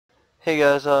Hey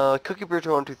guys,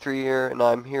 COOKIEBIRCHI123 here, and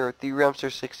I'm here with the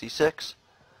Ramster66,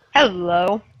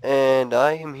 Hello. and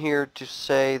I am here to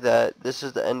say that this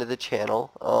is the end of the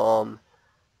channel.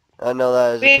 I know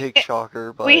that is a We big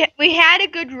shocker, but we had a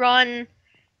good run,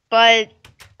 but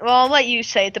well, I'll let you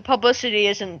say it. The publicity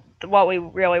isn't what we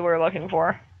really were looking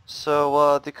for.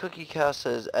 the Cookie Cast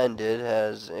has ended,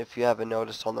 as if you haven't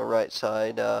noticed on the right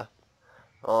side,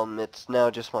 it's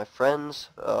now just my friends.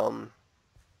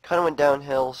 Kind of went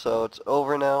downhill, so it's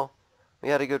over now. We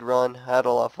had a good run, had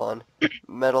a lot of fun,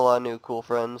 met a lot of new cool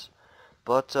friends.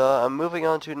 But I'm moving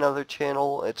on to another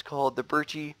channel. It's called the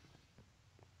Birchie123,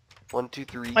 1, 2,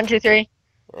 3.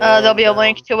 There'll be and a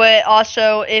link to it.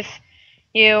 Also, if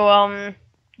you go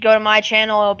to my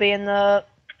channel, it'll be in the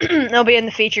it'll be in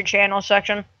the featured channel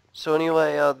section. so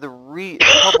anyway, a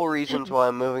couple reasons why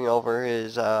I'm moving over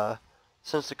is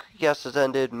since the cast has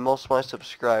ended, most of my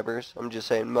subscribers, I'm just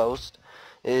saying most,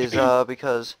 is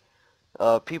because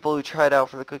people who tried out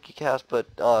for the Cookie Cast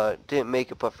but didn't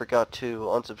make it but forgot to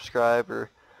unsubscribe or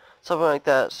something like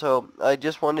that. So I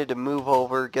just wanted to move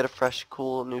over, get a fresh,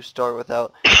 cool new start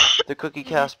without the Cookie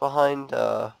Cast behind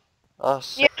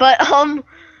us. Yeah, but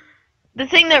the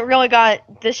thing that really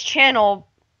got this channel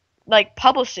like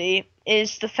publicity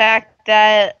is the fact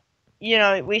that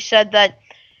we said that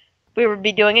we would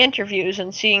be doing interviews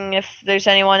and seeing if there's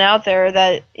anyone out there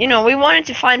that we wanted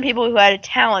to find people who had a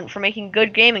talent for making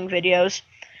good gaming videos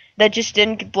that just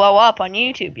didn't blow up on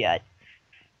YouTube yet.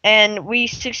 And we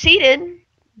succeeded,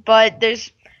 but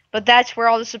that's where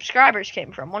all the subscribers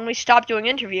came from. When we stopped doing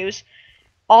interviews,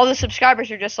 all the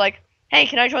subscribers are just like, "Hey,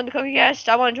 can I join the Cookie Cast?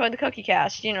 I want to join the Cookie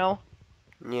Cast," Yeah,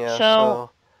 So so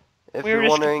if we were you're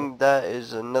just wondering, that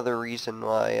is another reason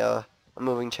why I'm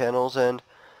moving channels. And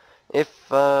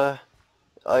if I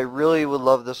really would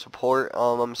love the support,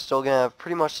 I'm still gonna have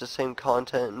pretty much the same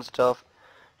content and stuff.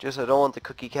 Just I don't want the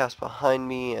Cookie Cast behind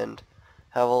me and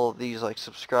have all of these like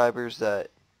subscribers that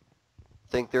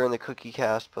think they're in the Cookie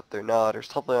Cast but they're not, or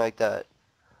something like that.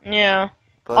 yeah.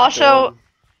 But Also,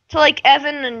 to like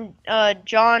Evan and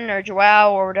John or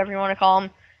Joao or whatever you want to call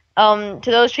them,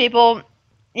 to those people,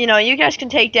 you guys can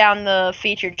take down the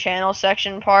featured channel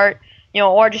section part,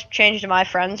 or just change it to my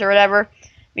friends or whatever,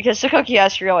 because the Cookie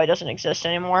House really doesn't exist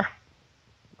anymore.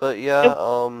 but yeah,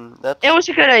 It, it that's was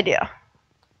a good idea,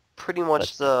 pretty but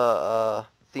much the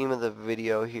theme of the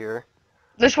video here.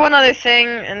 there's one other thing,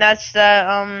 and that's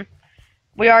that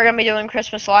we are gonna be doing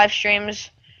Christmas live streams.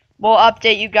 We'll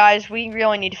update you guys. We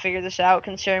really need to figure this out,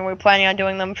 considering we're planning on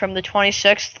doing them from the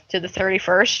 26th to the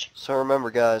 31st. So remember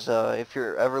guys, if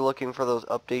you're ever looking for those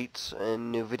updates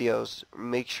and new videos,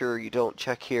 make sure you don't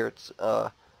check here. It's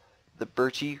the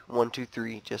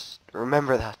Birchie123. Just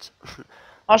remember that.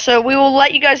 Also, we will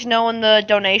let you guys know when the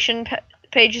donation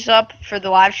page is up for the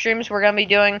live streams. We're going to be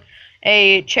doing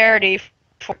a charity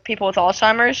for people with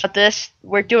Alzheimer's. But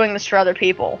we're doing this for other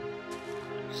people.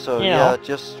 So You yeah, know,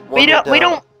 just we wanted don't we to,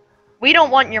 don't we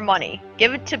don't want your money.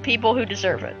 Give it to people who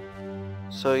deserve it.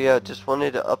 so yeah, just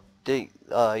wanted to update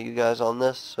you guys on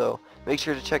this. So make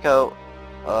sure to check out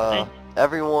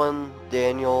everyone,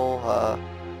 Daniel,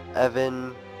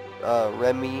 Evan,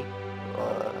 Remy,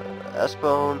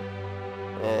 Espone,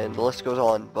 and the list goes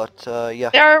on. But yeah.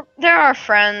 They're our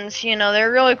friends.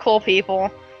 They're really cool people.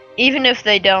 Even if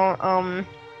they don't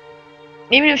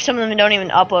even if some of them don't even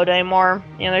upload anymore,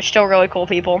 they're still really cool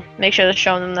people. Make sure to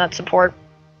show them that support.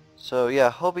 So yeah,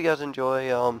 hope you guys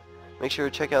enjoy. Make sure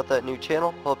to check out that new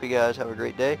channel. Hope you guys have a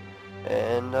great day.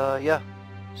 And yeah,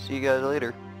 see you guys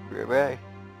later. Bye bye.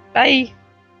 Bye.